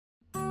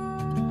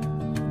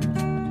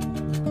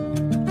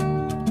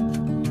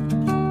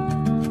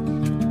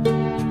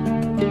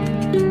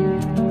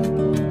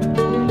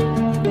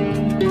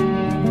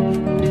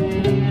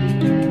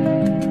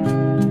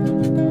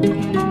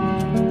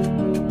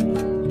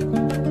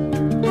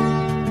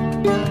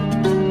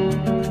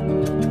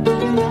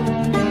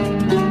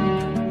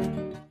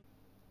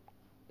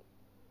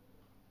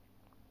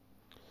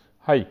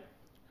Hi.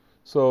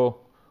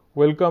 So,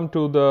 welcome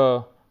to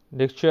the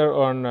lecture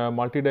on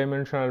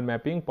multidimensional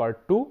mapping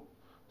part 2.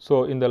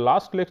 So, in the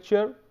last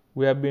lecture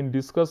we have been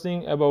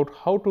discussing about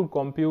how to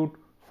compute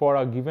for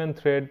a given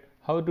thread,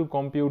 how to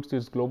compute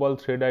its global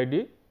thread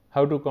ID,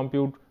 how to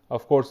compute,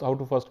 of course, how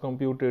to first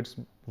compute its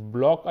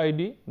block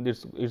ID,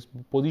 its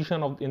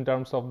position of in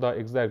terms of the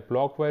exact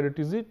block where it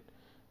is,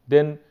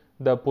 then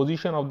the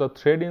position of the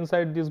thread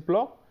inside this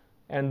block,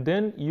 and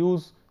then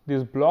use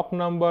this block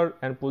number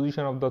and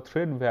position of the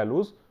thread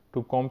values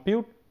to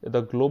compute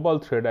the global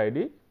thread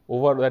ID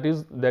over that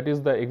is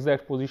the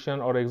exact position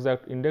or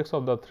exact index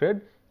of the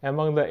thread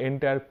among the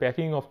entire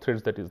packing of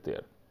threads that is there,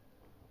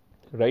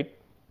 right.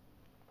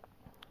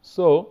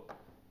 So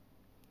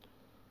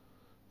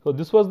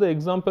this was the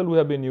example we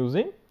have been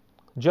using.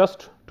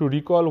 Just to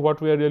recall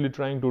what we are really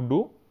trying to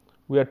do,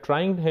 we are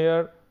trying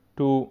here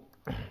to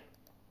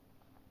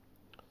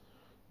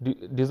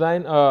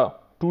design a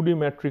 2D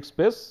matrix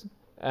space,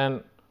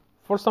 and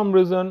for some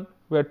reason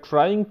we are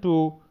trying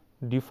to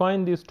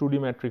define this 2D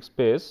matrix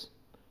space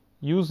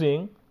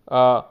using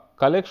a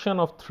collection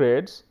of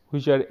threads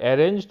which are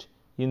arranged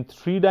in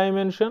 3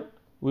 dimension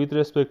with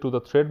respect to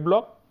the thread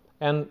block,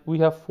 and we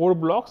have 4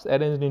 blocks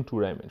arranged in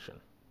 2 dimension.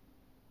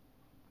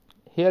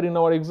 Here in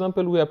our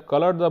example we have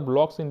colored the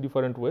blocks in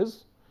different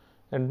ways,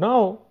 and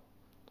now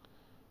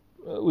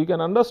we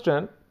can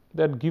understand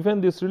that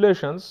given these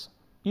relations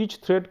each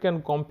thread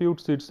can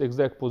compute its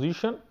exact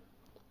position,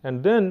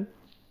 and then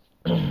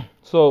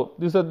so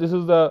this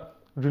is the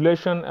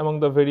relation among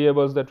the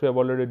variables that we have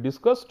already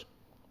discussed,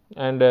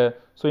 and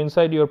so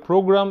inside your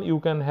program you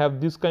can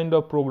have this kind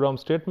of program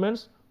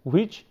statements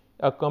which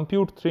a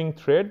compute thing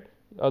thread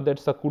that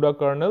is a CUDA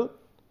kernel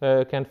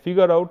can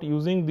figure out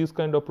using this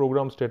kind of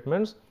program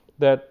statements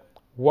that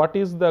what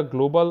is the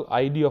global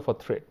ID of a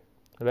thread,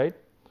 right.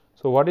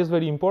 So what is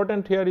very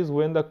important here is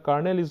when the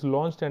kernel is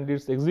launched and it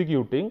is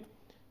executing,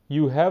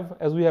 you have,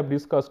 as we have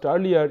discussed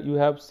earlier, you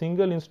have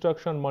single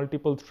instruction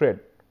multiple thread,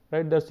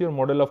 right, that is your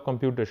model of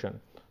computation.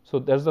 So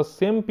that is the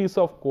same piece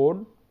of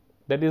code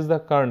that is the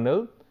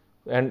kernel,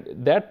 and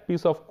that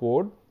piece of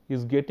code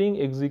is getting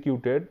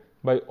executed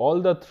by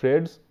all the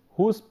threads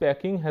whose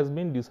packing has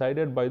been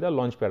decided by the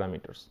launch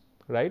parameters,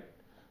 right.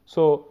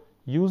 So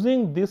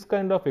using this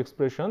kind of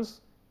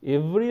expressions,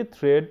 every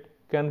thread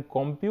can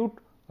compute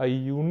a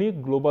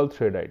unique global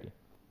thread ID.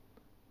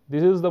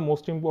 This is the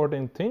most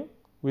important thing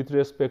with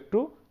respect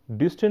to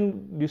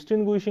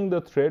distinguishing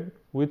the thread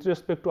with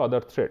respect to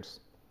other threads.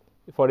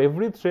 For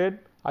every thread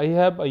I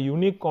have a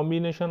unique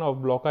combination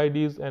of block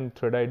IDs and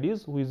thread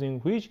IDs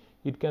using which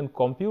it can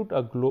compute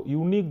a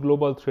unique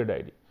global thread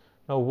ID.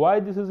 Now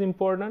why this is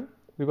important?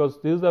 Because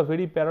this is a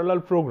very parallel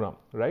program,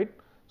 right.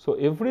 So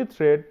every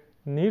thread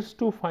needs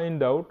to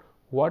find out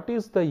what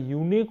is the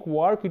unique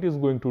work it is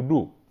going to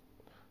do,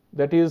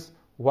 that is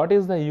what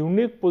is the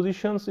unique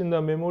positions in the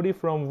memory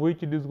from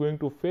which it is going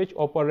to fetch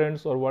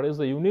operands, or what is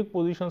the unique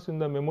positions in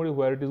the memory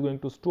where it is going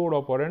to store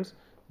operands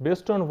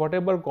based on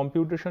whatever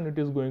computation it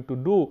is going to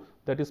do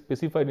that is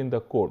specified in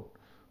the code.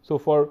 So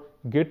for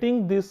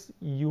getting these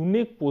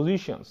unique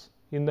positions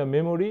in the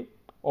memory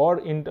or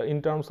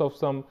in terms of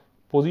some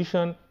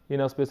position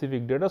in a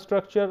specific data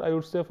structure, I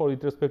would say for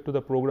with respect to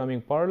the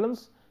programming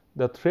parlance,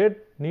 the thread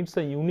needs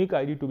a unique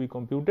ID to be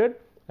computed,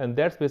 and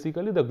that is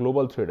basically the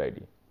global thread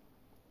ID.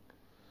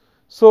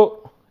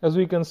 So as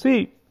we can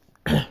see,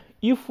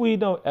 if we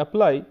now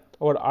apply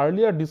our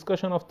earlier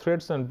discussion of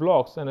threads and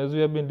blocks, and as we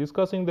have been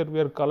discussing that we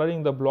are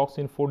coloring the blocks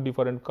in 4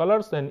 different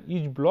colors and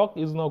each block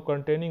is now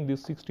containing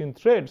these 16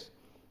 threads,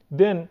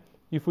 then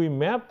if we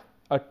map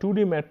a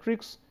 2D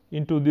matrix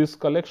into this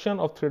collection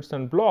of threads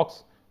and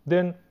blocks,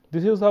 then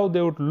this is how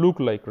they would look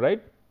like,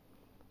 right.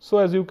 So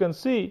as you can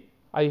see,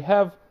 I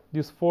have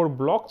these 4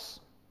 blocks.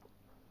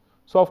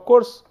 So of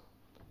course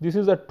this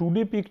is a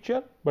 2D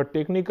picture, but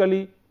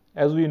technically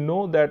as we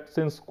know that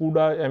since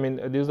CUDA, I mean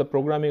this is a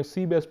programming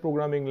C based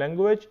programming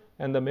language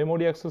and the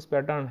memory access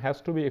pattern has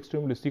to be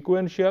extremely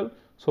sequential.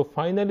 So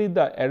finally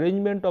the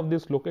arrangement of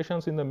these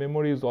locations in the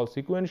memory is all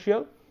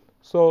sequential.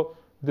 So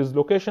these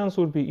locations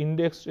will be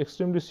indexed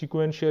extremely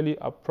sequentially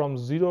up from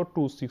 0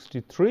 to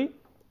 63,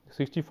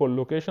 64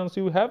 locations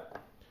you have.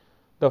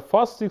 The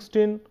first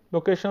 16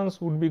 locations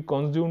would be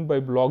consumed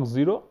by block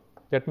 0,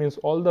 that means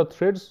all the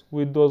threads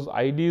with those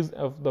IDs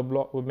of the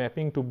block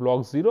mapping to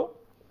block 0.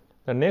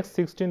 The next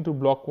 16 to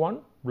block 1,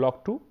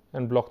 block 2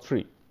 and block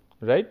 3,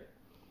 right.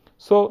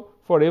 So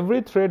for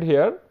every thread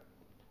here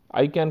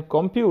I can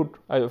compute,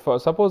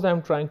 suppose I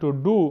am trying to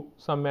do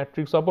some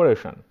matrix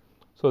operation.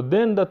 So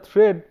then the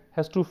thread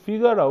has to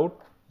figure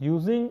out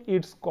using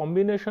its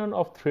combination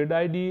of thread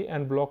ID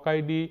and block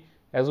ID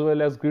as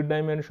well as grid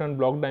dimension,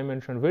 block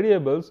dimension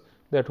variables,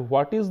 that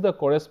what is the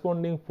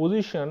corresponding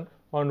position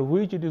on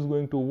which it is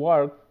going to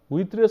work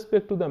with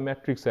respect to the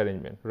matrix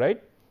arrangement,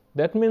 right.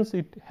 That means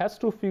it has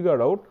to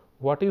figure out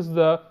what is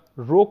the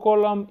row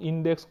column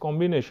index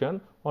combination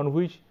on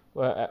which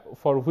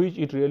for which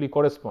it really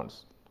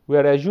corresponds. We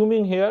are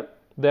assuming here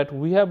that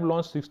we have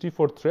launched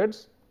 64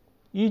 threads.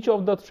 Each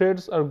of the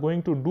threads are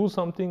going to do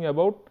something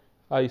about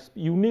a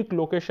unique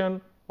location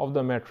of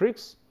the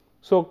matrix.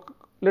 So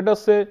let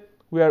us say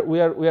we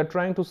are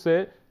trying to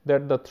say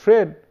that the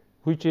thread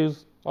which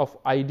is of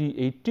ID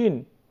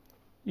 18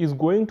 is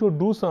going to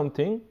do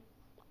something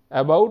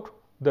about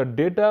the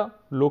data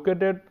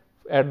located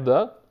at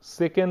the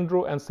second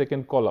row and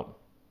second column,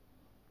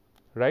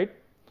 right.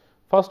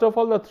 First of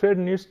all, the thread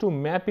needs to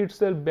map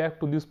itself back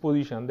to this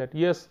position, that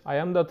yes, I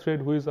am the thread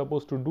who is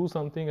supposed to do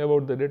something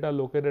about the data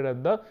located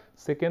at the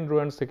second row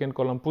and second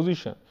column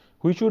position,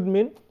 which would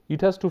mean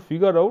it has to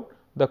figure out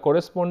the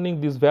corresponding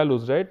these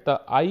values, right,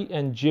 the I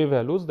and j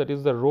values, that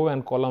is the row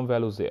and column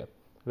values there,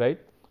 right.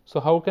 So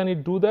how can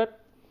it do that?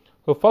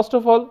 So first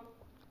of all,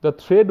 the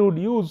thread would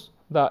use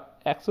the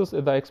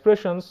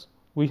expressions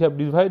we have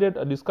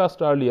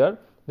discussed earlier,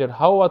 that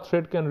how a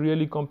thread can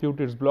really compute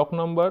its block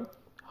number,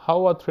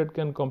 how a thread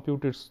can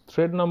compute its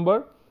thread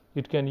number.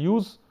 It can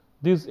use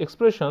these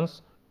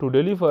expressions to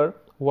deliver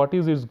what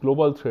is its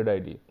global thread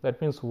ID.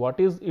 That means what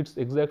is its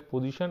exact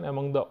position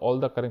among all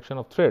the connection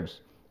of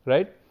threads,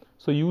 right.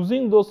 So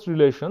using those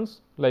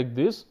relations like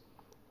this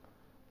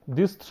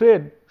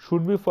thread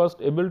should be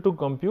first able to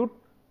compute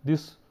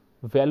this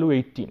value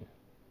 18,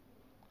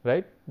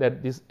 right,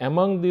 that this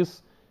among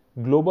these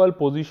global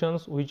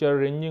positions which are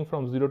ranging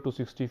from 0 to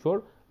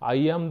 64, I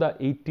am the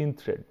 18th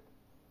thread.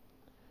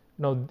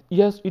 Now,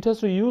 yes, it has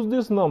to use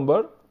this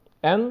number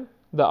and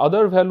the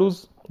other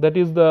values, that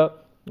is the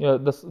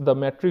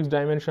matrix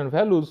dimension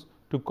values,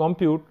 to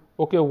compute,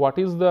 okay, what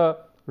is the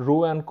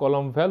row and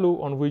column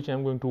value on which I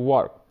am going to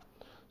work.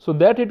 So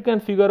that it can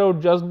figure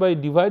out just by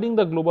dividing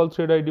the global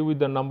thread ID with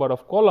the number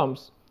of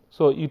columns.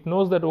 So it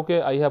knows that,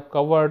 okay, I have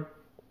covered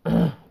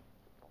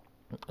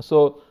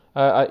so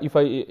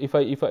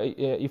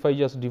if I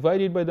just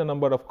divide it by the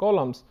number of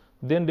columns,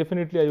 then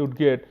definitely I would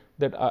get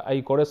that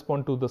I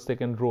correspond to the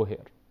second row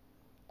here,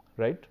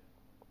 right.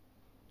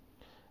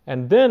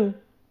 And then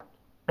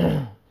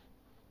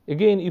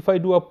again, if I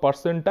do a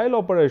percentile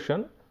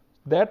operation,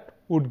 that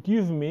would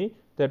give me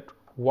that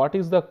what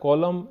is the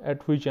column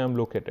at which I am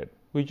located,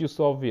 which is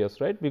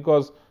obvious, right,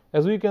 because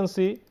as we can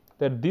see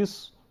that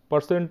this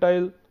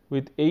percentile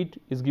with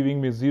 8 is giving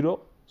me 0.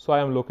 So I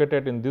am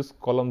located in this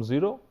column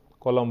 0,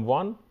 column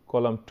 1,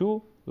 column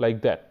 2,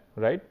 like that,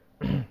 right.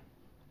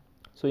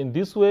 So in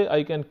this way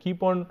I can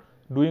keep on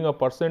doing a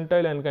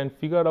percentile and can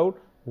figure out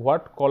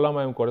what column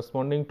I am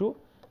corresponding to.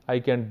 I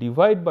can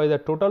divide by the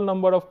total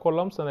number of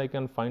columns and I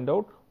can find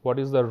out what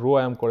is the row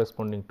I am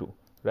corresponding to,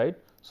 right.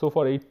 So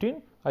for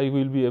 18 I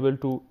will be able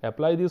to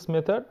apply this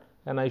method,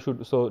 and I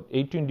should, so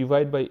 18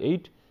 divide by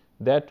 8,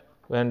 that,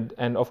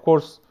 and of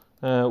course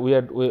we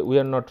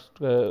are not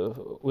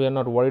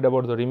worried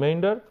about the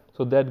remainder.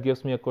 So that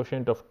gives me a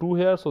quotient of 2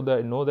 here, so that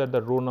I know that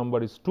the row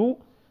number is 2,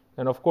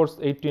 and of course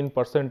 18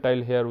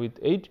 percentile here with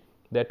 8,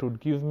 that would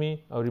give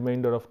me a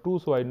remainder of 2.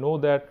 So I know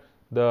that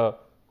the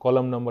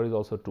column number is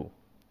also 2.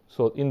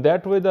 So in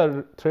that way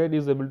the thread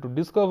is able to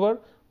discover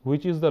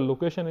which is the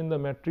location in the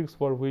matrix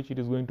for which it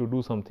is going to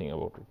do something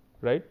about it,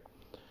 right.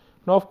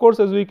 Now of course,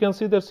 as we can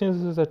see that since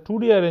this is a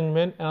 2D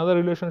arrangement, another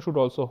relation should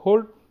also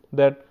hold,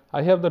 that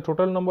I have the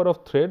total number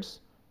of threads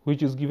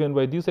which is given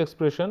by this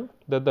expression,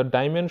 that the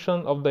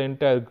dimension of the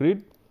entire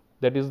grid,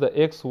 that is the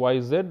x, y,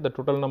 z, the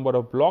total number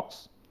of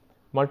blocks,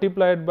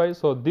 multiplied by,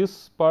 so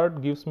this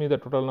part gives me the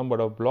total number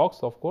of blocks,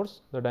 of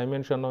course the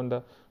dimension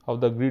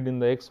of the grid in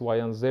the x, y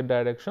and z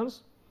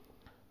directions,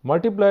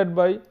 multiplied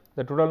by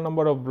the total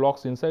number of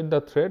blocks inside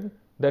the thread,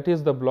 that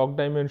is the block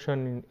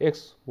dimension in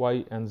x,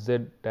 y and z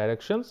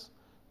directions.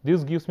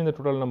 This gives me the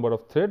total number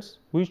of threads,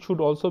 which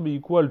should also be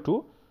equal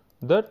to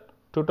the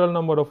total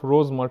number of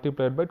rows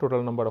multiplied by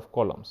total number of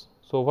columns.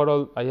 So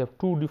overall I have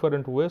two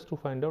different ways to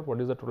find out what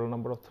is the total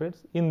number of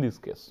threads in this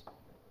case.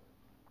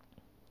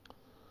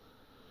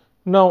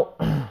 Now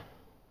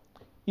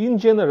in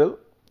general,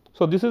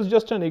 so this is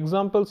just an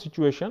example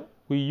situation.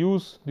 We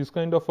use this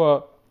kind of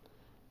a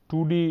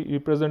 2D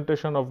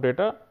representation of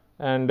data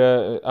and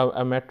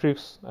a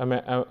matrix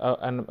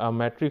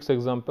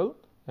example,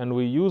 and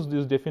we use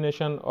this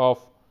definition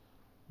of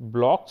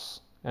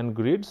blocks and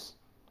grids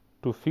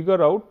to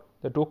figure out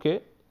that,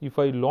 okay, if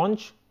I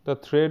launch the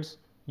threads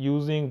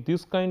using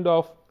this kind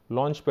of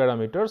launch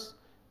parameters,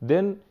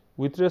 then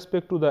with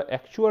respect to the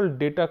actual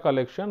data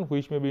collection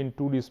which may be in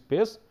 2D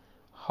space,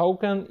 how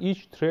can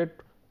each thread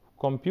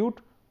compute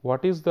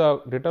what is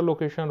the data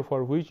location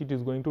for which it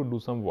is going to do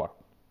some work,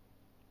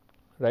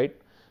 right.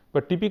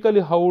 But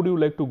typically how would you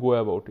like to go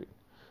about it?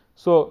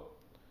 So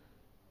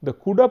the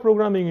CUDA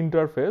programming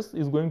interface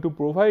is going to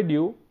provide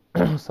you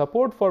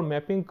support for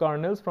mapping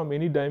kernels from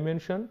any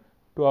dimension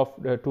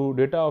to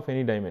data of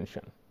any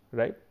dimension,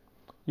 right.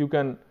 You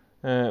can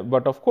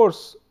but of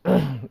course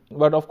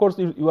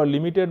you are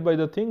limited by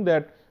the thing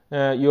that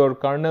your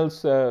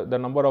kernels, the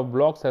number of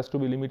blocks has to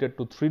be limited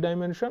to 3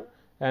 dimension,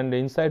 and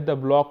inside the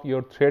block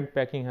your thread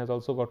packing has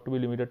also got to be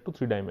limited to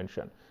 3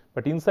 dimension.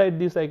 But inside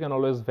this I can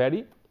always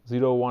vary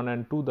 0, 1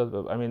 and 2.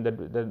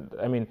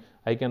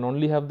 I can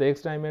only have the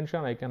x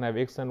dimension, I can have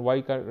x and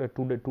y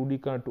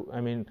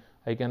 2D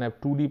I can have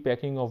 2D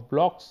packing of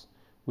blocks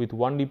with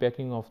 1D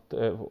packing of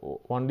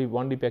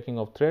 1D packing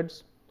of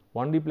threads,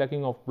 1D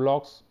packing of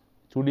blocks,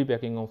 2D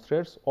packing of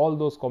threads, all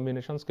those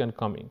combinations can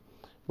come in.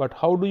 But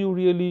how do you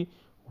really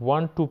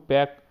want to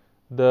pack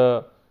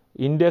the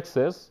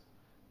indexes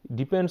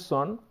depends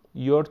on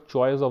your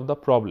choice of the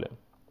problem.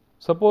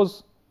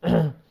 Suppose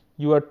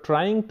you are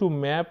trying to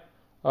map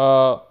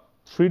a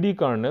 3D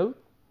kernel,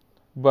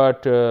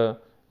 but you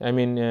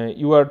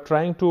are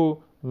trying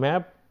to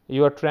map a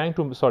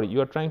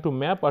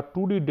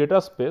 2D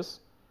data space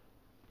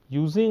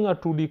using a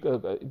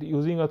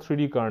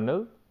 3D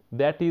kernel.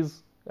 That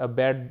is a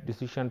bad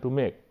decision to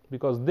make,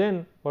 because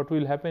then what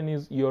will happen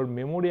is your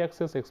memory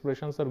access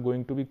expressions are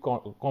going to be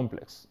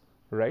complex,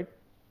 right?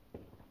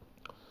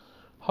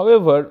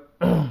 However,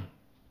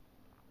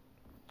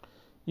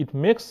 it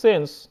makes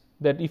sense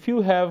that if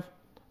you have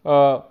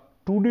a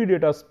 2D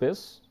data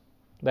space,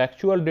 the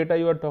actual data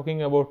you are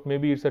talking about,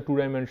 maybe it's a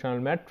 2-dimensional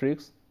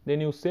matrix,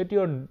 then you set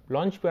your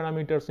launch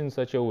parameters in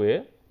such a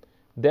way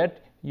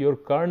that your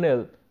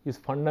kernel is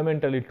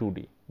fundamentally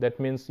 2D. That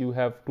means you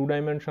have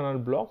 2-dimensional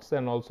blocks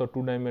and also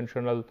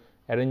 2-dimensional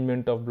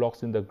arrangement of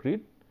blocks in the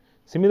grid.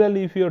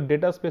 Similarly, if your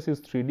data space is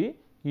 3D,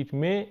 it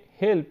may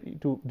help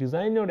to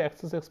design your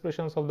access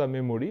expressions of the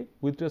memory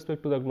with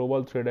respect to the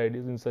global thread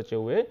IDs in such a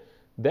way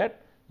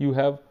that you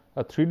have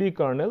a 3D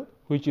kernel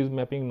which is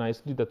mapping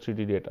nicely the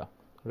 3D data,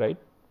 right?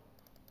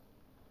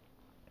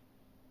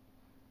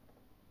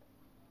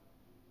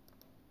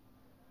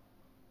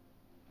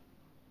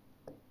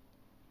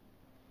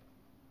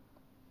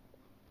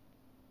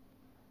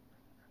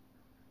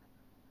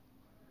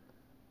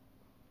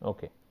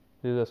 Okay,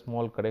 this is a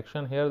small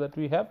correction here that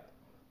we have.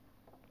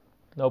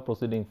 Now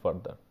proceeding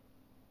further.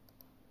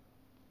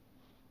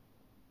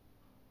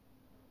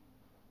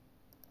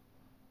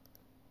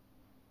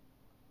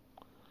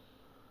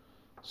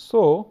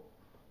 So,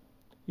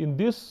 in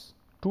this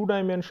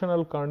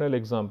 2-dimensional kernel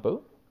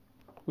example,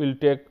 we will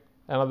take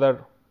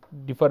another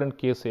different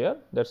case here,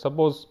 that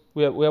suppose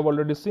we have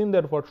already seen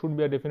that what should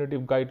be a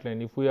definitive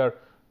guideline if we are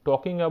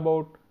talking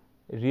about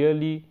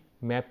really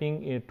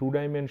mapping a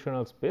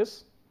 2-dimensional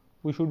space,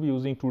 we should be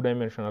using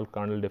 2-dimensional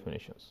kernel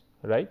definitions,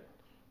 right.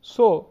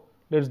 So,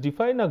 let us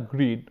define a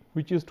grid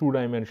which is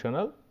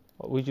 2-dimensional,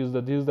 which is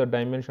this is the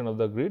dimension of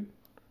the grid,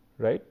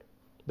 right.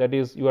 That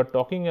is, you are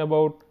talking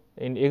about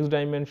in x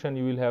dimension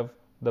you will have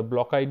the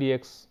block ID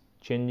x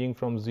changing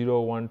from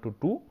 0, 1 to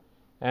 2,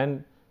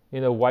 and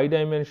in the y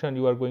dimension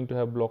you are going to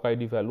have block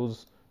ID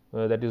values,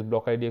 that is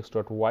block ID x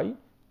dot y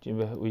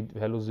with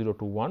values 0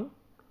 to 1,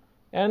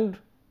 and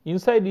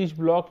inside each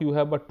block you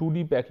have a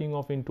 2D packing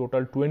of in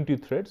total 20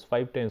 threads,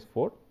 5 times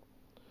 4.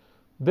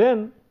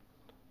 Then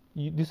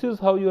this is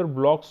how your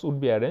blocks would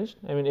be arranged.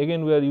 I mean,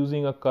 again we are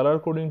using a color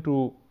coding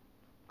to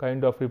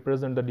kind of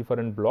represent the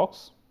different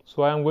blocks.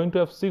 So, I am going to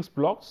have 6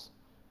 blocks.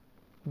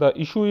 The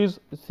issue is,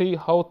 see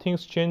how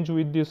things change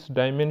with this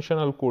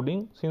dimensional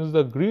coding. Since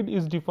the grid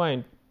is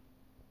defined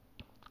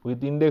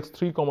with index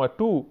 3,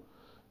 2,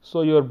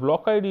 so your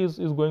block ID is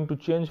going to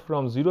change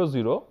from 0,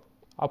 0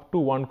 up to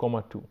 1,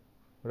 2,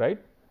 right.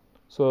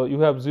 So, you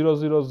have 0,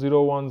 0,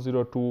 0, 1,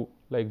 0, 2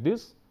 like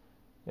this.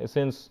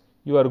 Since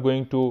you are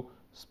going to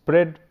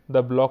spread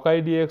the block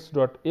ID x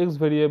dot x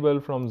variable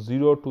from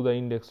 0 to the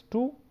index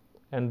 2,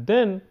 and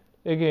then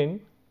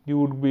again you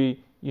would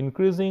be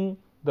increasing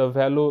the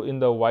value in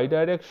the y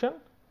direction,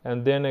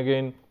 and then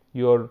again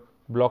your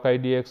block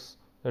ID x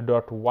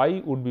dot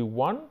y would be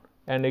 1,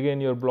 and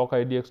again your block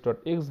ID x dot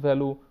x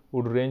value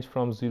would range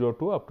from 0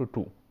 to up to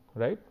 2,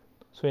 right.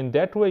 So, in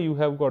that way you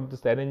have got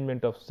this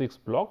arrangement of 6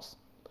 blocks.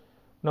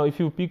 Now, if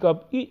you pick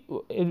up in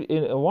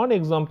one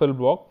example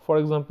block, for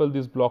example,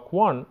 this block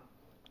 1,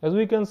 as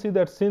we can see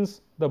that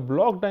since the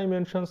block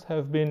dimensions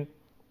have been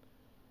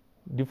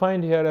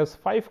defined here as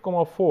 5,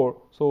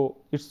 4, so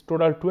its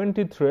total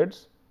 20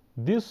 threads,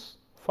 this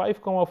 5,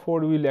 4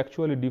 will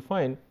actually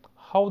define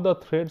how the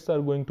threads are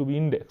going to be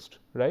indexed,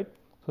 right.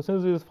 So,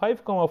 since this is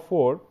 5,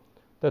 4,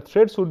 the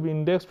threads would be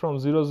indexed from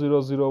 0,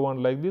 0, 0,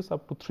 1 like this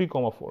up to 3,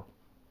 4.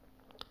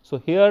 So,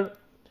 here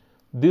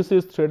this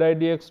is thread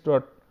ID x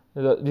dot,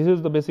 this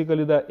is the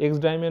basically the x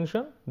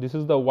dimension, this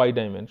is the y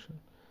dimension.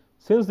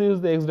 Since this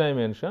is the x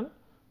dimension,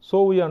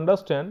 so we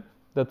understand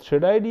the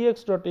thread ID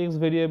x dot x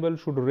variable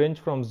should range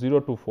from 0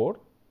 to 4,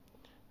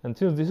 and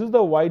since this is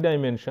the y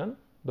dimension,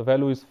 the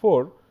value is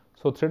 4.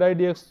 So, thread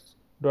ID x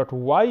dot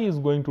y is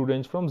going to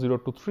range from 0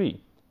 to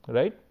 3,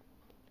 right.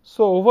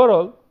 So,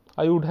 overall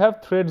I would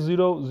have thread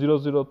 0, 0,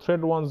 0,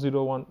 thread 1,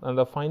 0, 1, and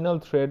the final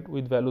thread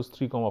with values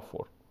 3, 4,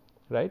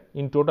 right.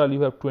 In total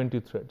you have 20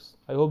 threads.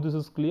 I hope this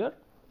is clear.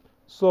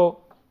 So,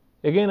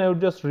 again I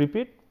would just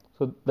repeat.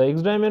 So, the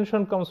x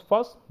dimension comes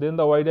first, then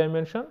the y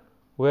dimension,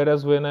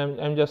 whereas when I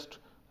am just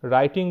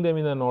writing them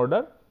in an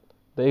order,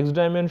 the x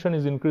dimension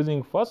is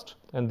increasing first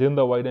and then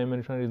the y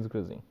dimension is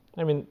increasing.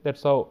 I mean, that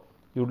is how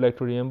you would like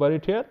to remember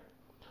it here.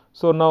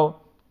 So, now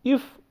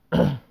if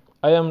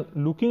I am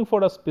looking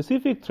for a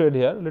specific thread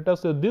here, let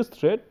us say this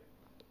thread.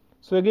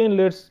 So, again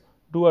let us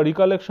do a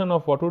recollection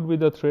of what would be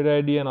the thread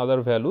ID and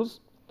other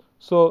values.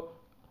 So,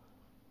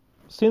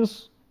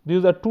 since this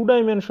is a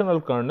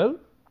 2-dimensional kernel,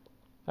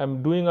 I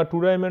am doing a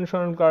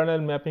 2-dimensional kernel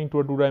mapping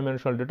to a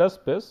 2-dimensional data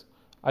space.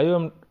 I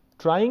am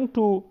trying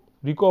to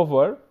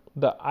recover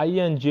the I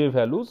and j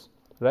values,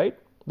 right.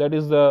 That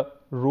is the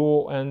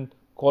row and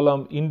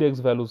column index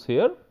values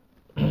here.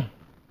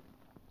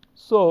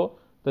 So,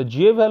 the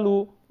j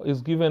value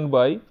is given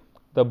by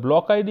the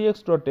block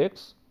idx dot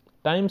x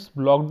times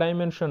block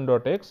dimension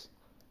dot x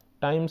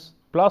times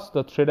plus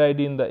the thread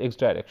id in the x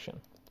direction,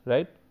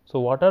 right. So,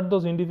 what are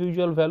those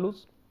individual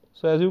values?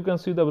 So, as you can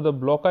see the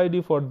block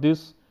id for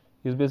this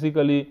is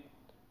basically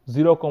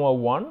 0,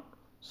 1.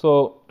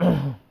 So,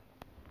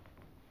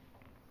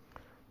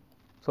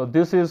 so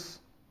this is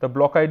the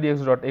block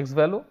idx dot x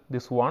value,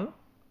 this one,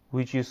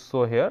 which is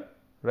so here,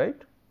 right.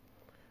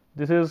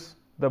 This is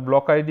the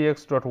block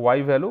idx dot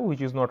y value,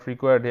 which is not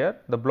required here.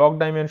 The block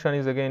dimension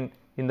is again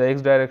in the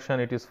x direction,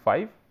 it is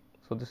 5.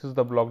 So, this is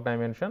the block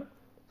dimension.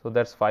 So,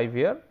 that is 5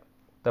 here.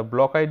 The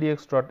block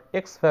idx dot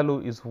x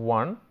value is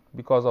 1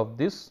 because of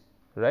this,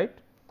 right.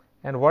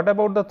 And what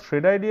about the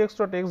thread idx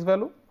dot x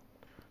value?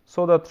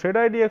 So, the thread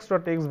idx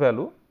dot x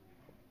value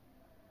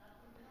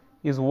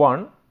is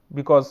 1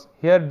 because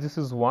here this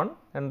is 1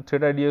 and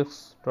thread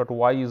idx dot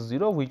y is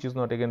 0, which is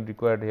not again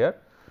required here.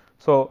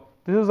 So,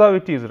 this is how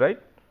it is, right.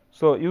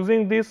 So,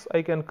 using this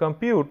I can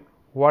compute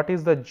what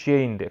is the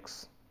j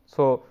index.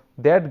 So,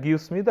 that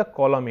gives me the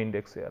column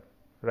index here,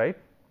 right.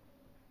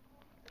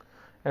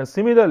 And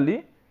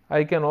similarly,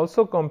 I can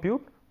also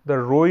compute the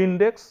row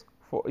index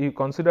for you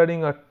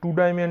considering a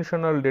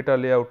 2-dimensional data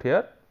layout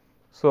here.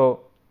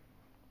 So,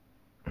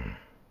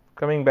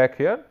 coming back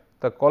here,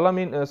 the column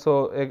in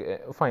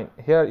fine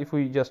here, if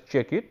we just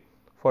check it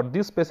for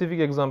this specific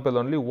example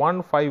only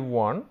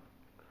 151.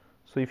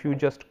 So, if you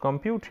just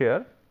compute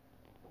here,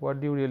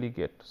 what do you really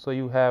get? So,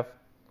 you have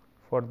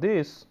for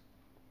this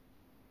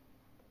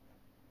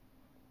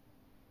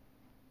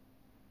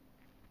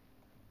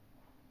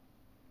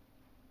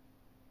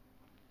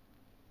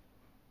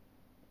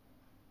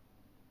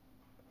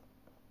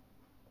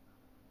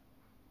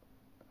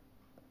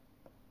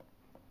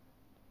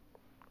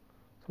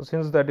so,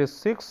 since that is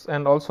 6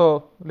 and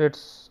also let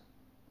us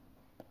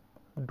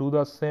do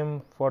the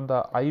same for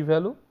the I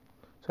value.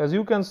 So, as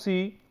you can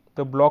see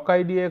the block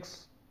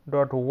idx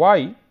dot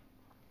y,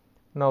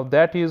 now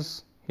that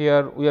is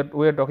here we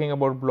are talking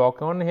about block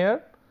 1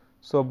 here.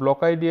 So,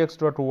 block idx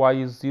dot y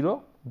is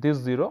 0, this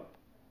 0.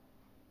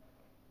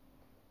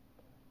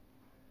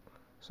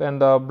 So,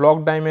 and the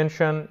block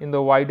dimension in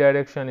the y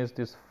direction is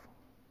this,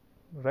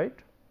 right,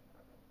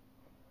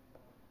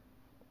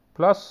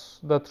 plus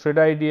the thread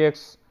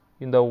idx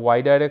in the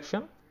y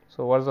direction.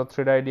 So, what is the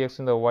thread idx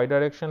in the y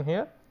direction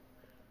here?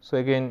 So,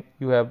 again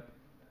you have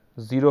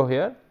 0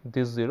 here,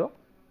 this 0.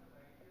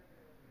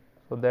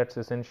 So, that is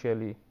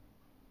essentially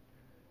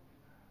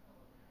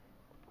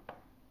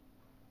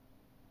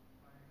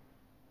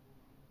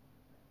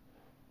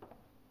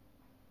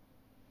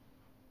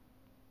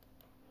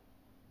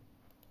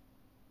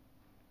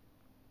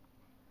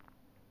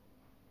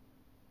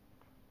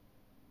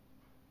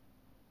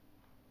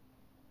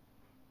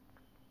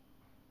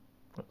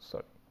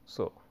sorry.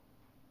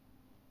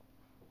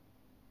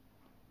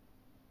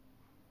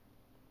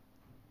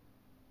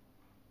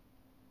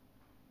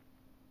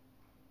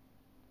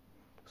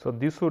 So,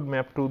 this would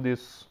map to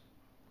this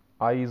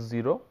I is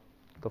 0,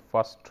 the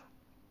first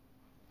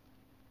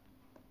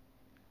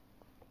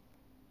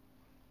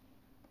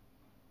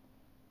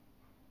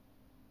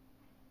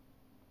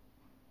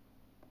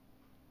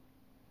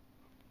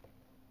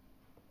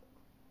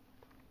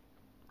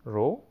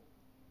row,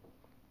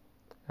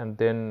 and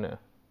then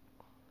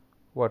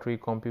what we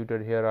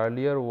computed here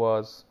earlier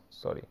was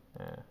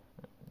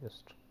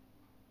just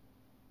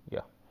yeah.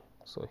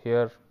 So,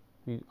 here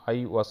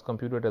I was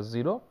computed as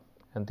 0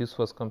 and this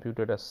was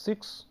computed as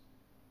 6.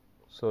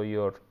 So,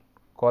 your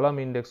column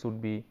index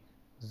would be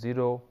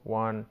 0,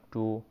 1,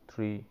 2,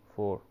 3,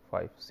 4,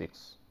 5,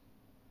 6.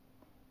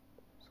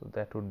 So,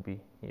 that would be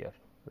here,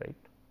 right.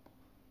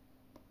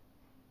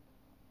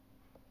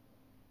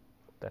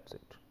 That is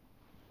it.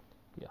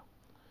 Yeah.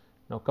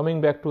 Now,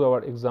 coming back to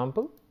our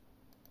example,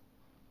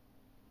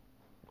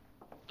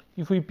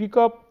 if we pick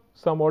up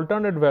some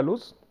alternate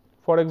values,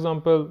 for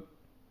example,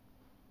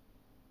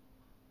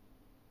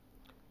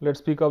 let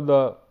us pick up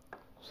the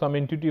some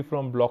entity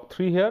from block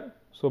 3 here.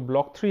 So,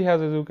 block 3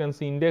 has, as you can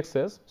see,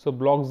 indexes. So,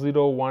 block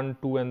 0, 1,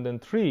 2 and then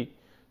 3.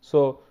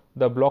 So,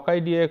 the block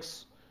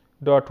idx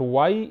dot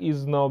y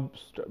is now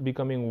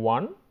becoming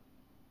 1.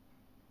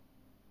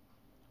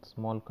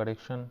 Small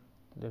correction,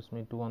 let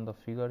me do on the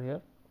figure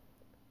here.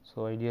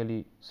 So,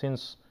 ideally,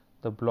 since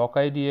the block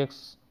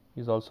idx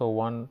is also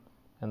 1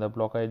 and the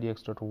block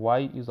idx dot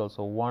y is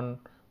also 1.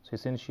 So,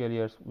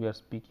 essentially we are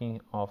speaking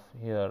of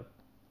here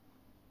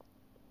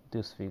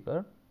this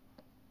figure.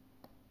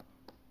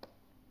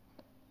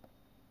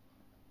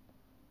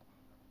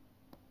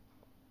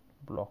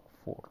 Block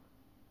 4,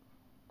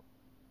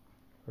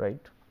 right.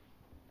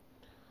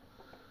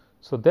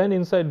 So, then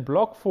inside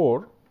block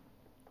 4,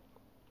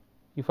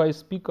 if I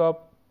speak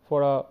up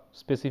for a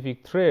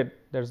specific thread,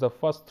 that is the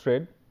first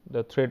thread,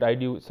 the thread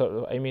ID,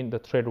 so I mean the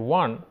thread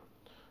 1.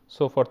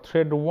 So, for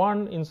thread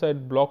 1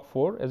 inside block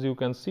 4, as you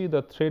can see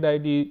the thread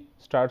ID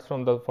starts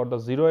from the for the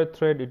 0th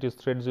thread, it is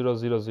thread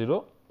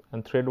 000,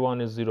 and thread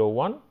 1 is 0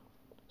 1.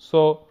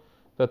 So,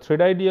 the thread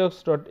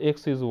idx dot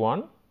x is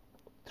 1,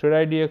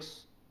 thread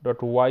idx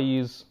dot y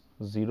is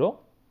 0,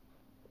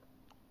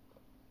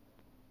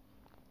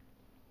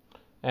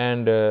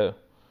 and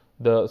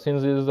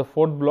since this is the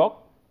fourth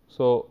block.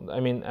 So, I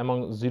mean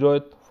among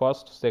 0th,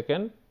 first,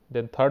 second,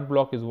 then third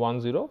block is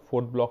 1 0,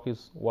 fourth block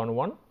is 1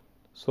 1.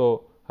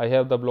 So, I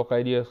have the block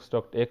idx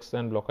dot x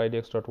and block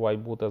idx dot y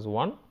both as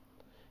 1,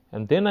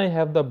 and then I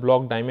have the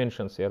block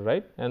dimensions here,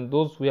 right, and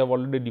those we have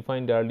already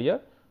defined earlier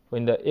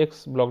when the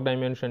x block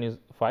dimension is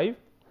 5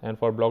 and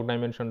for block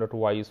dimension dot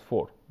y is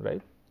 4,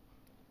 right.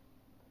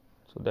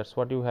 So, that is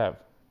what you have.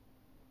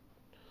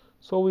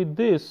 So, with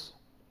this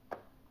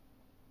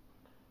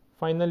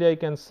finally, I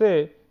can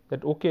say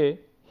that okay,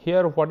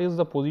 here what is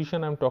the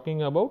position I am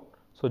talking about.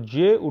 So,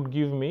 j would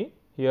give me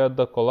here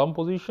the column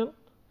position,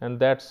 and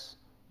that is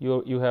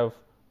you have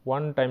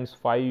 1 times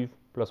 5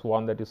 plus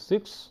 1, that is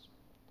 6,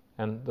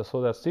 and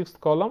so the 6th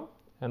column,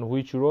 and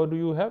which row do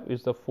you have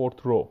is the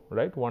 4th row,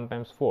 right, 1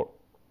 times 4.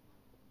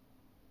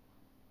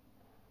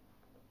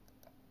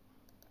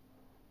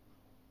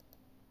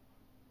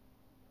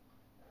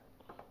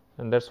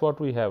 And that is what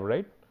we have,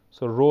 right.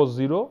 So, row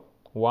 0,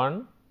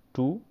 1,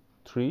 2,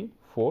 3,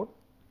 4.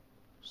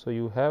 So,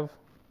 you have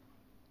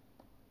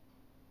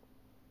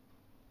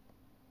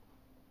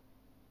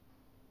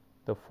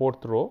the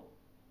 4th row,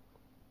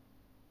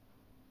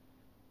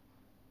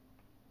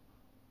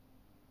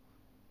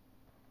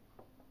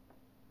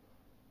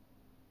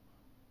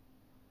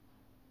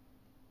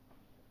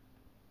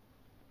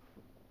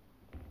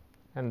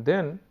 and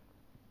then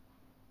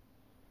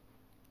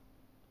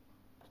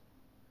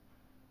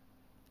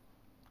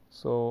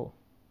so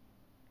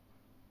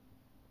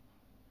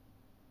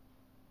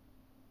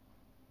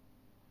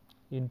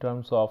in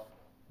terms of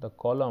the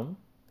column,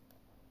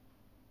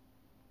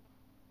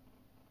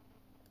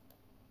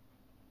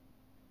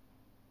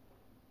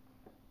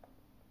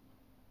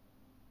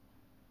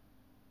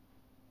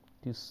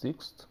 this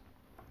 6th.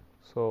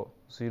 So,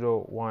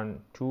 0, 1,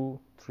 2,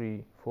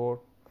 3, 4,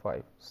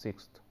 5,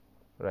 6th,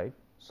 right.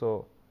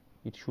 So,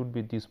 it should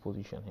be this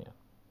position here.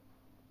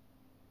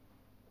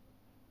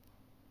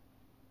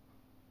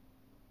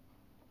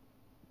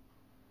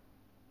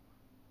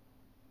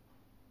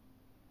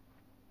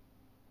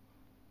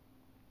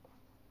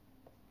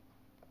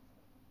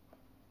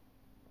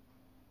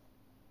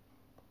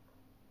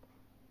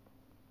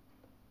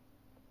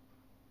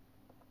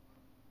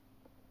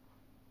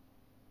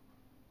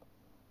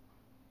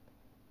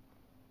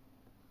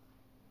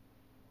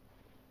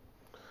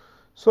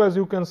 So, as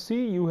you can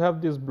see, you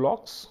have these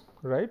blocks,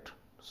 right.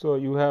 So,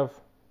 you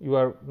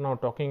are now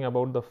talking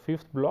about the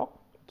 5th block.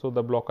 So,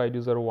 the block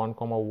IDs are 1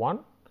 comma 1,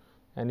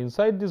 and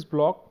inside this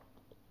block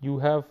you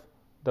have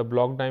the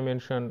block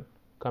dimension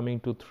coming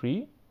to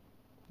 3.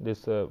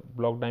 This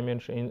block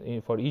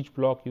dimension for each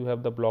block you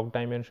have the block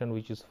dimension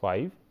which is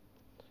 5.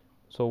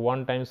 So,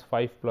 1 times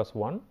 5 plus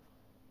 1,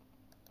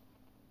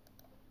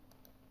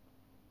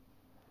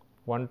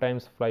 1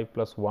 times 5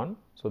 plus 1.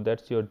 So,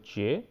 that is your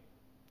j,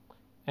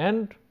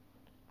 and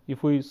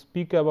if we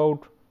speak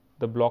about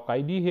the block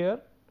ID here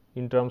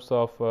in terms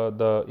of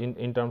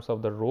in terms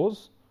of the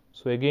rows.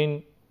 So,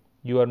 again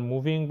you are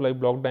moving by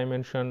block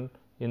dimension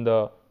in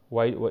the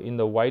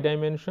y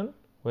dimension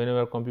when you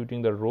are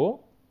computing the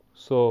row.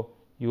 So,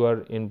 you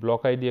are in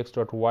block idx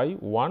dot y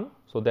 1.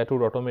 So, that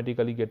would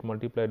automatically get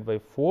multiplied by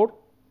 4.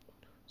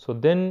 So,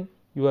 then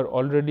you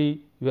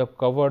have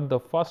covered the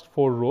first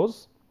 4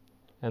 rows,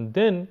 and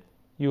then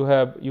you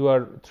have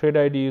your thread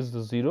ID is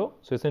 0.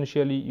 So,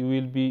 essentially you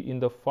will be in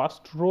the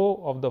first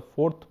row of the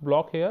 4th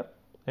block here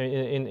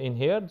in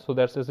here. So,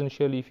 that is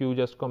essentially if you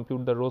just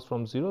compute the rows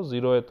from 0,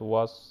 0th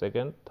was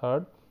 2nd,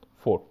 3rd,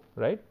 4th,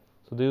 right.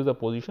 So, this is the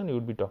position you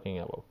would be talking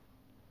about.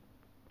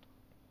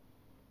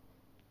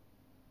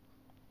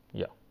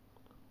 Yeah.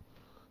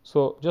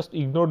 So, just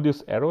ignore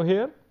this arrow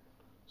here.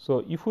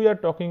 So, if we are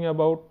talking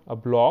about a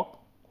block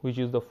which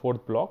is the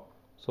 4th block.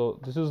 So,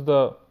 this is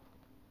the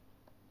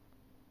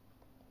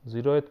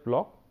 0th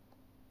block,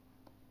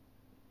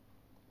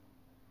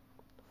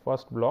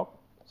 first block,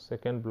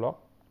 second block,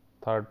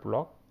 third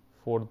block,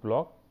 fourth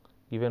block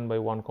given by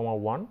 1 comma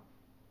 1,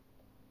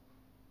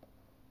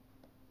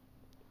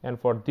 and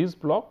for this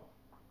block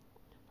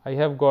I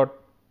have got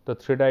the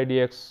thread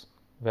idx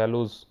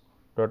values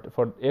dot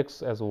for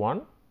x as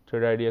 1,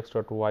 thread idx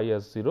dot y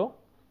as 0,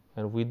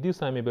 and with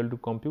this I am able to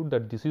compute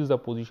that this is the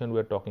position we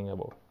are talking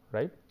about,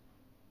 right.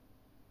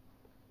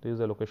 This is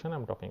the location I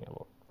am talking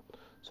about.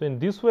 So, in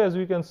this way, as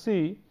we can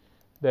see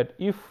that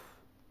if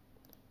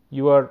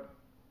you are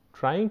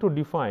trying to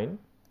define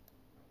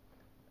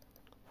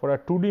for a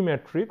 2D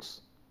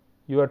matrix,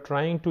 you are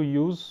trying to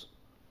use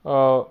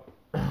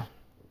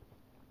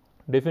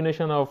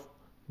definition of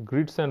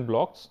grids and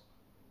blocks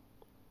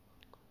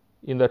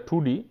in the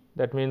 2D.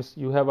 That means,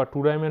 you have a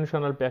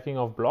 2-dimensional packing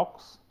of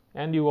blocks,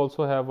 and you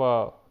also have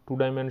a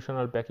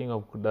 2-dimensional packing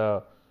of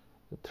the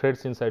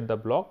threads inside the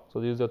block.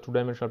 So, this is the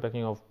 2-dimensional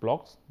packing of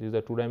blocks, this is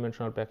the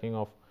 2-dimensional packing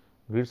of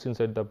grids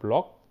inside the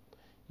block.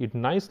 It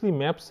nicely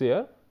maps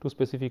here to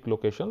specific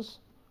locations,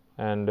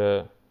 and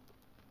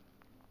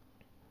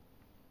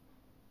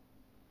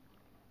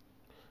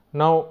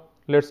Now,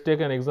 let us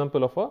take an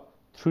example of a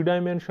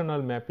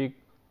 3-dimensional mapping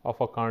of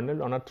a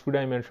kernel on a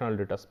 3-dimensional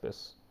data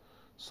space.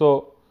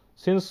 So,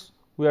 since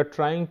we are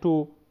trying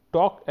to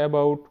talk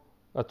about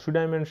a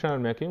 3-dimensional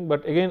mapping,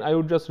 but again I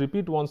would just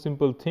repeat one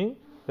simple thing,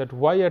 that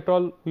why at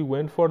all we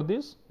went for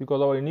this,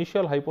 because our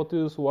initial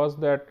hypothesis was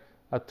that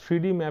a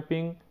 3D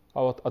mapping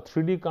or a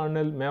 3D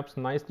kernel maps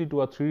nicely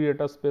to a 3D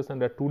data space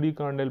and a 2D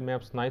kernel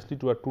maps nicely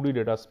to a 2D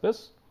data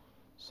space.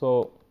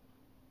 So,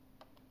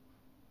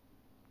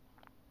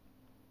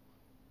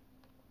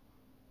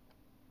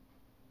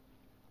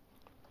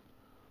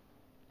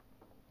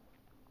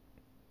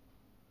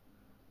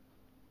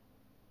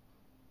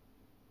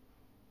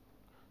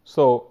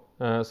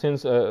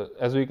 since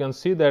as we can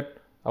see that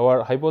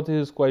our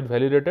hypothesis is quite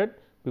validated,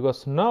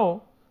 because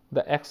now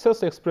the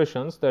access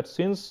expressions, that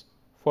since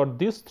for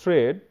this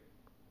thread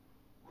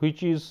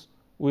which is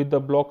with the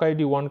block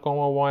ID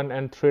 1,1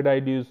 and thread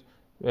ID is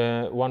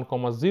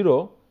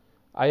 1,0,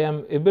 I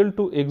am able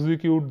to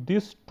execute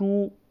these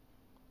two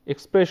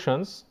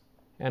expressions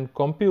and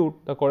compute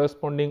the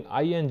corresponding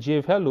I and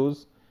j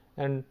values,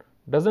 and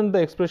doesn't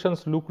the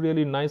expressions look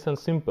really nice and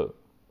simple,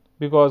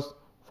 because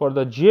for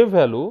the j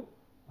value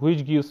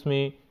which gives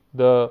me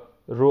the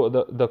row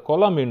the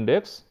column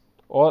index,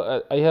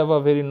 or I have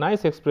a very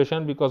nice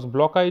expression, because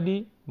block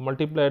ID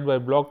multiplied by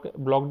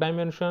block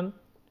dimension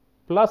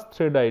plus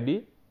thread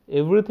ID,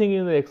 everything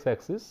in the x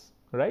axis,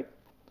 right.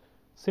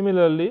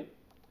 Similarly,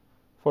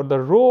 for the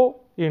row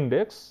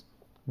index,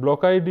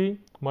 block ID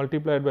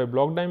multiplied by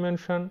block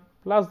dimension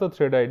plus the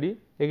thread ID,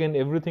 again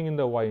everything in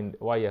the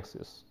y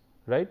axis,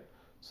 right.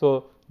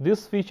 So,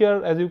 this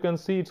feature, as you can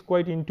see, it is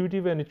quite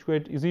intuitive and it is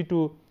quite easy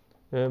to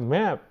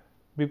map,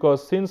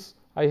 because since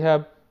I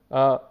have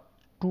a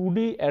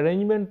 2D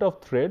arrangement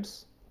of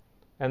threads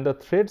and the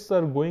threads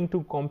are going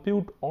to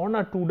compute on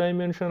a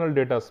 2-dimensional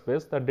data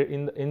space, that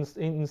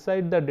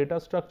inside the data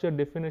structure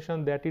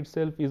definition, that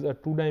itself is a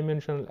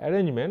 2-dimensional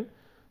arrangement.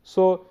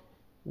 So,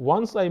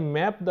 once I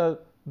map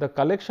the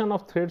collection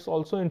of threads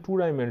also in 2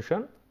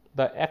 dimension,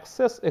 the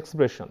access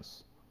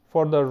expressions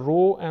for the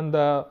row and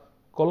the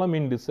column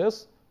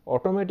indices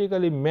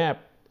automatically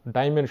map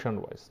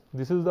dimension wise.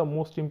 This is the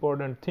most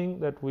important thing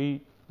that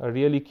we are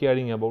really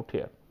caring about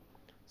here.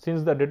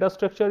 Since the data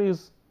structure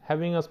is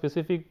having a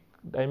specific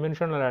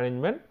dimensional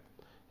arrangement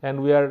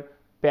and we are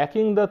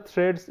packing the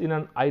threads in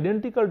an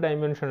identical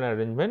dimensional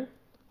arrangement,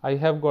 I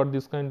have got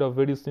this kind of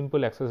very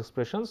simple access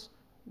expressions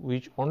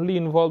which only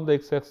involve the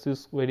x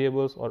axis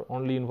variables or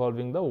only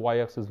involving the y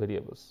axis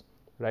variables,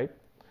 right.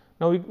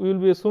 Now, we will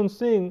be soon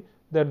seeing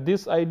that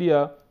this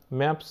idea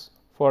maps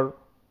for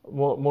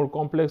more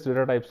complex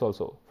data types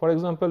also. For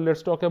example, let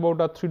us talk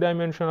about a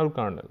 3-dimensional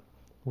kernel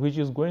which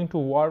is going to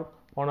work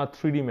on a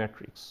 3D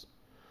matrix.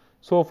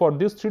 So, for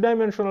this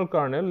 3-dimensional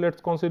kernel, let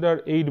us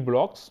consider 8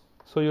 blocks.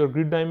 So, your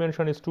grid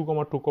dimension is 2,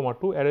 2,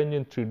 2 arranged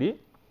in 3D,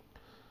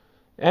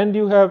 and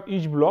you have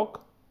each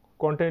block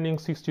containing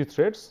 60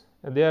 threads,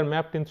 and they are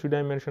mapped in 3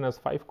 dimension as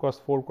 5 cross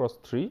 4 cross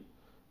 3,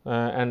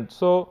 and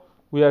so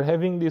we are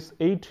having these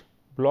 8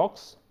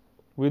 blocks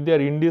with their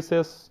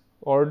indices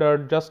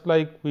ordered just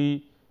like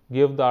we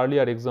gave the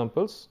earlier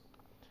examples.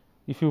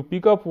 If you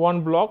pick up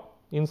one block,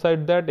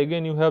 inside that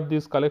again you have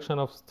this collection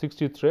of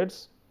 60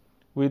 threads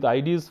with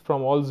IDs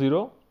from all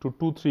 0 to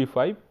 2, 3,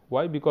 5.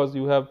 Why? Because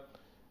you have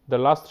the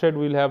last thread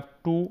will have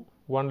 2,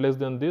 1 less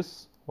than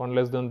this, 1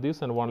 less than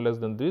this, and 1 less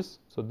than this.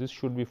 So, this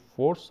should be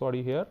 4,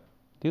 sorry, here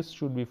this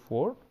should be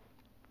 4.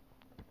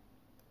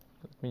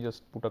 Let me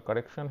just put a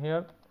correction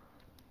here.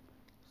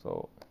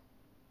 So,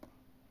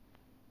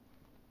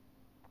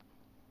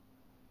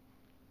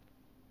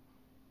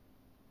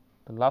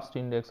 the last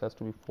index has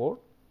to be 4,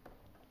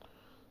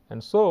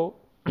 and so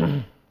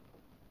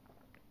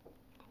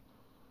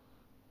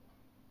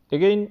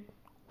again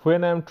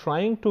when I am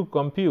trying to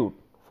compute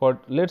for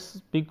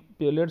let's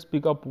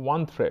pick up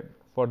one thread.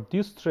 For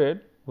this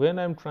thread, when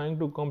I am trying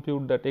to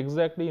compute that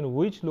exactly in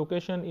which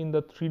location in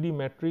the 3D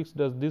matrix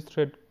does this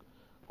thread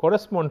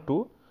correspond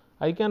to,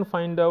 I can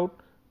find out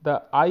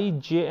the I,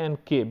 j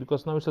and k,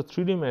 because now it is a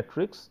 3D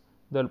matrix,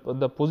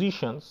 the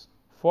positions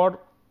for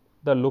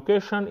the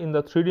location in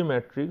the 3D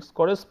matrix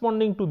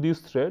corresponding to this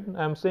thread.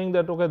 I am saying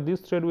that okay,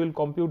 this thread will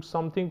compute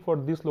something for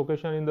this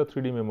location in the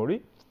 3D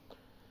memory.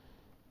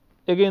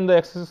 Again, the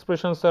access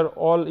expressions are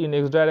all in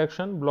x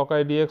direction, block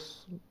ID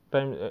x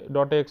times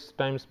dot x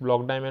times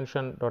block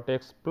dimension dot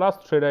x plus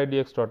thread ID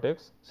x dot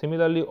x.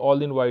 Similarly,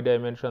 all in y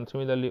dimension,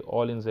 similarly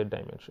all in z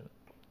dimension,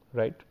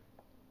 right.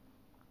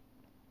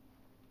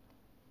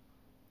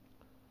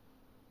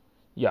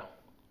 Yeah.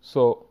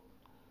 So,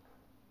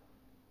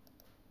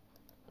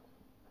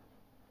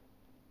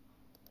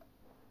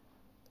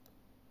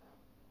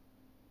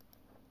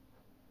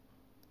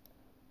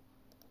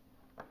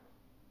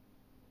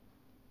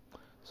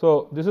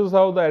 this is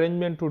how the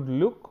arrangement would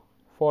look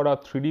for a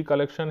 3D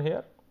collection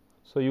here.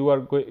 So, you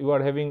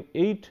are having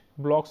 8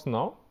 blocks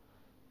now.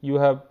 You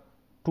have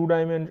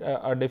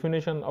a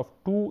definition of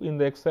 2 in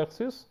the x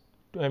axis.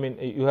 I mean,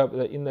 you have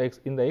in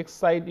the x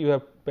side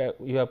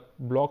you have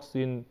blocks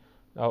in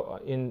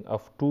in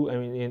of 2, I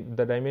mean in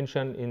the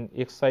dimension in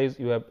x size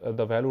you have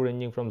the value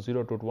ranging from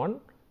 0 to 1.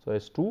 So,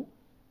 as 2,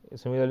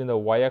 similarly in the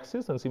y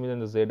axis and similarly in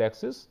the z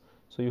axis.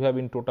 So, you have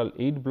in total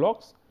 8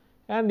 blocks,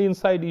 and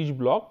inside each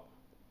block,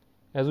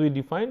 as we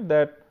defined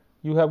that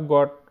you have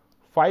got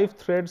 5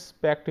 threads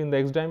packed in the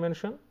x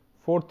dimension,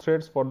 4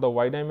 threads for the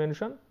y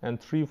dimension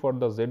and 3 for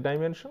the z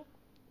dimension.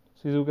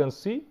 So, as you can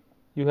see,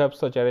 you have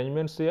such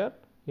arrangements here.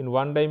 In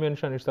one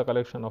dimension it is a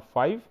collection of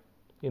 5,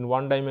 in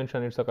one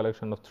dimension it is a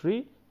collection of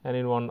 3, and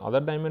in one other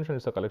dimension it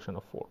is a collection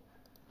of 4.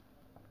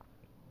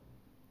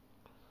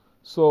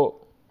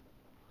 So,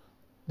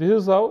 this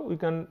is how we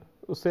can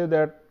say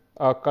that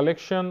a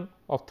collection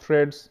of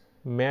threads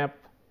map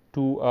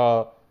to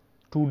a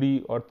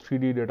 2D or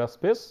 3D data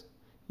space.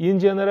 In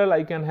general,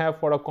 I can have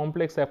for a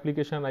complex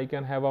application, I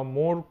can have a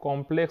more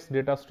complex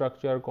data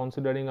structure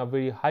considering a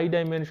very high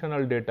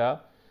dimensional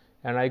data,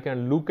 and I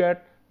can look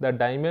at the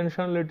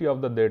dimensionality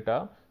of the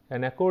data,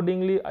 and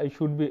accordingly I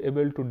should be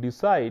able to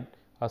decide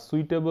a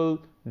suitable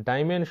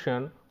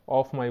dimension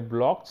of my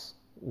blocks,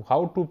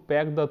 how to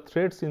pack the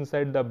threads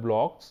inside the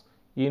blocks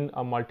in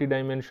a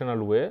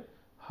multidimensional way,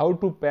 how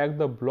to pack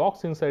the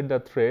blocks inside the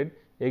thread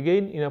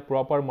again in a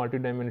proper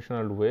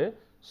multidimensional way,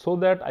 so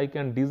that I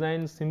can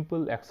design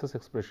simple access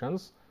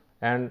expressions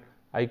and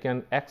I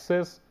can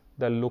access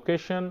the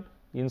location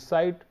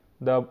inside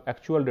the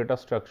actual data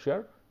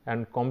structure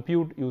and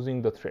compute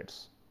using the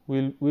threads.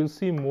 We will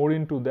see more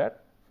into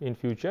that in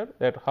future,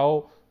 that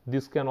how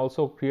this can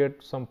also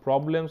create some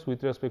problems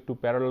with respect to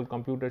parallel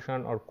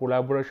computation or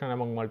collaboration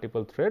among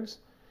multiple threads.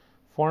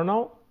 For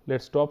now,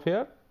 let us stop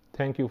here.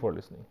 Thank you for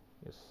listening.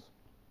 Yes.